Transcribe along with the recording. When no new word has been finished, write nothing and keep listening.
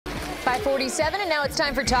5:47, and now it's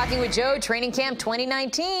time for Talking with Joe, Training Camp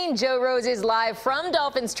 2019. Joe Rose is live from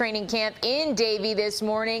Dolphins Training Camp in Davie this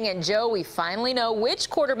morning. And Joe, we finally know which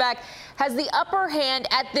quarterback has the upper hand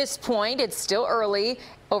at this point. It's still early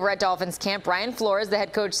over at Dolphins camp. Brian Flores, the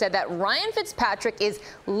head coach, said that Ryan Fitzpatrick is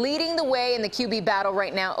leading the way in the QB battle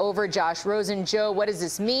right now over Josh Rosen. Joe, what does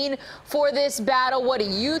this mean for this battle? What do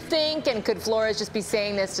you think? And could Flores just be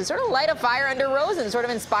saying this to sort of light a fire under Rosen, sort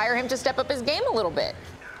of inspire him to step up his game a little bit?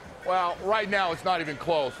 Well, right now it's not even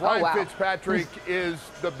close. Ryan Fitzpatrick is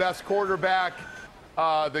the best quarterback.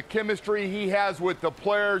 The chemistry he has with the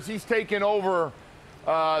players, he's taken over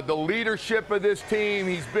the leadership of this team.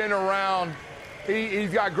 He's been around.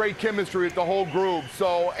 He's got great chemistry with the whole group.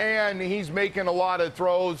 And he's making a lot of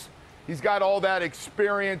throws. He's got all that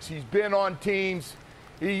experience. He's been on teams.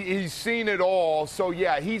 He's seen it all. So,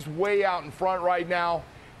 yeah, he's way out in front right now.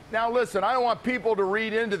 Now, listen, I don't want people to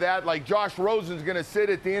read into that like Josh Rosen's going to sit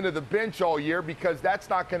at the end of the bench all year, because that's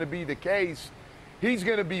not going to be the case. He's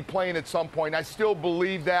going to be playing at some point. I still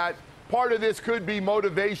believe that. Part of this could be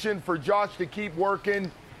motivation for Josh to keep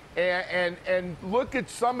working and look at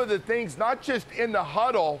some of the things, not just in the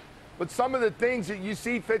huddle, but some of the things that you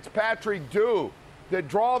see Fitzpatrick do that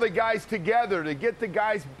draw the guys together, to get the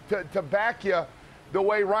guys to back you the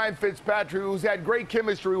way Ryan Fitzpatrick, who's had great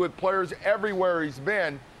chemistry with players everywhere he's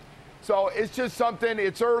been. So it's just something,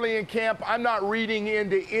 it's early in camp. I'm not reading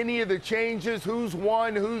into any of the changes, who's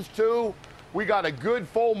one, who's two. We got a good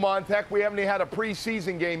full month. Heck, we haven't even had a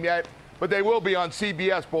preseason game yet, but they will be on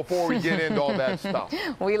CBS before we get into all that stuff.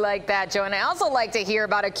 We like that, Joe. And I also like to hear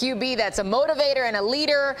about a QB that's a motivator and a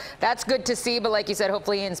leader. That's good to see. But like you said,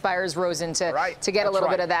 hopefully he inspires Rosen to get a little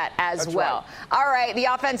bit of that as well. All right, the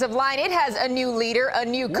offensive line, it has a new leader, a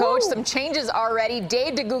new coach, some changes already.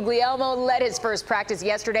 Dave DeGuglielmo led his first practice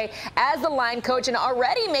yesterday as the line coach and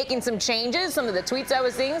already making some changes. Some of the tweets I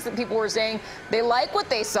was seeing, some people were saying they like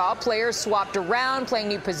what they saw. Players swapped around, playing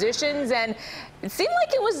new positions, and it seemed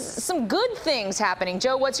like it was some good things happening.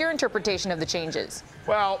 Joe, what's your interpretation of the changes?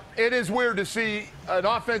 Well, it is weird to see an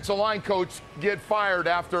offensive line coach get fired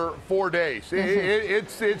after 4 days.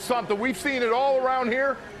 It's something. We've seen it all around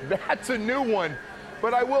here. That's a new one.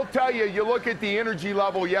 But I will tell you, you look at the energy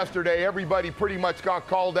level yesterday, everybody pretty much got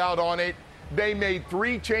called out on it. They made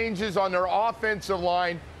 3 changes on their offensive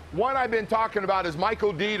line. One I've been talking about is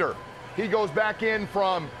Michael Dieter. He goes back in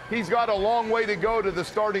he's got a long way to go to the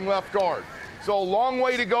starting left guard. So a long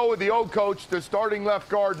way to go with the old coach, the starting left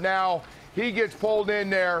guard now. He gets pulled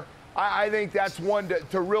in there. I think that's one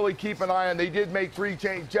to really keep an eye on. They did make 3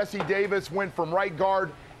 changes. Jesse Davis went from right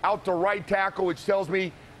guard out to right tackle, which tells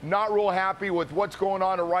me not real happy with what's going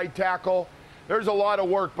on at right tackle. There's a lot of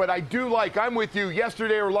work, but I'm with you.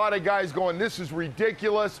 Yesterday there were a lot of guys going, this is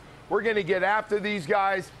ridiculous. We're going to get after these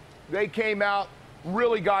guys. They came out,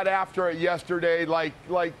 really got after it yesterday.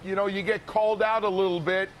 You get called out a little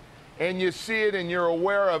bit, and you see it and you're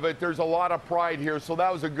aware of it. There's a lot of pride here, so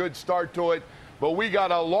that was a good start to it. But we got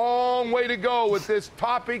a long way to go with this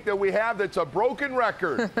topic that we have that's a broken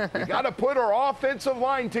record. We got to put our offensive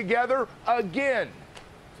line together again.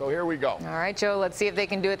 So here we go. All right, Joe, let's see if they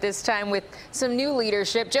can do it this time with some new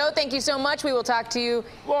leadership. Joe, thank you so much. We will talk to you,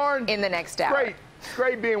 Lauren, in the next hour. Great. It's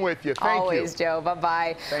great being with you. Thank you. Always, Joe.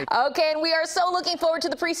 Bye-bye. Okay, and we are so looking forward to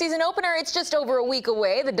the preseason opener. It's just over a week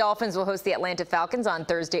away. The Dolphins will host the Atlanta Falcons on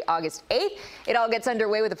Thursday, August 8th. It all gets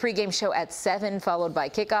underway with a pregame show at 7, followed by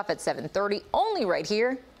kickoff at 7:30, only right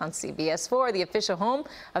here on CBS 4, the official home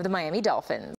of the Miami Dolphins.